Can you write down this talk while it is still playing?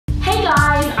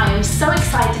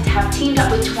teamed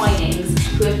up with Twinings,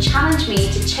 who have challenged me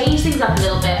to change things up a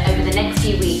little bit over the next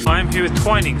few weeks. I'm here with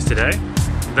Twinings today.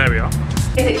 There we are.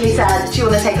 Basically said, do you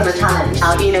want to take on a challenge?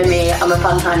 Now, you know me, I'm a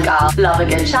fun-time girl. Love a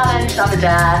good challenge, love a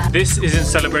dare. This is in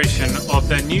celebration of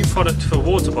their new product for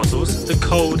water bottles, the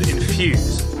Cold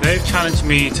Infuse. They've challenged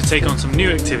me to take on some new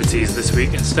activities this week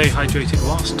and stay hydrated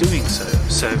whilst doing so.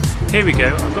 So here we go,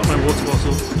 I've got my water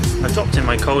bottle, I've dropped in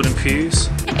my Cold Infuse.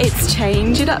 It's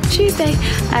Change It Up Tuesday.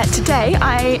 Today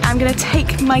I am going to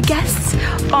take my guests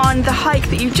on the hike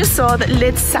that you just saw that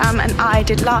Liz, Sam and I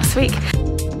did last week.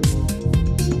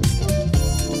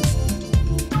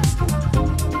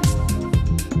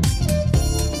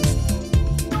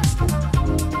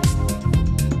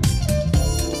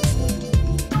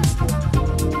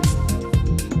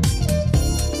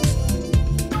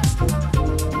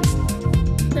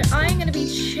 I'm going to be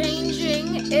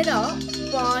changing it up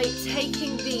by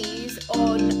taking these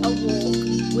on a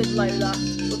walk with Lola.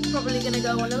 We're probably going to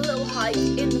go on a little hike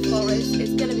in the forest.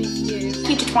 It's going to be cute. Thank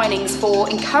you to Twinings for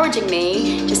encouraging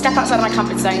me to step outside of my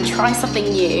comfort zone, try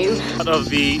something new. Part of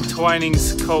the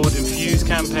Twinings Cold Infuse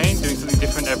campaign, doing something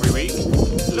different every week.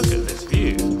 Look at this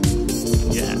view.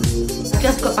 Yes.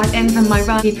 Just got back in from my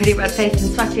run, pretty red-faced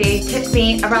and sweaty. Took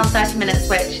me around 30 minutes,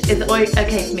 which is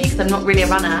okay for me because I'm not really a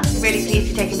runner. Really pleased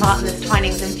to be taking part in this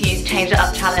Twinings Infused Change It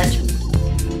Up challenge.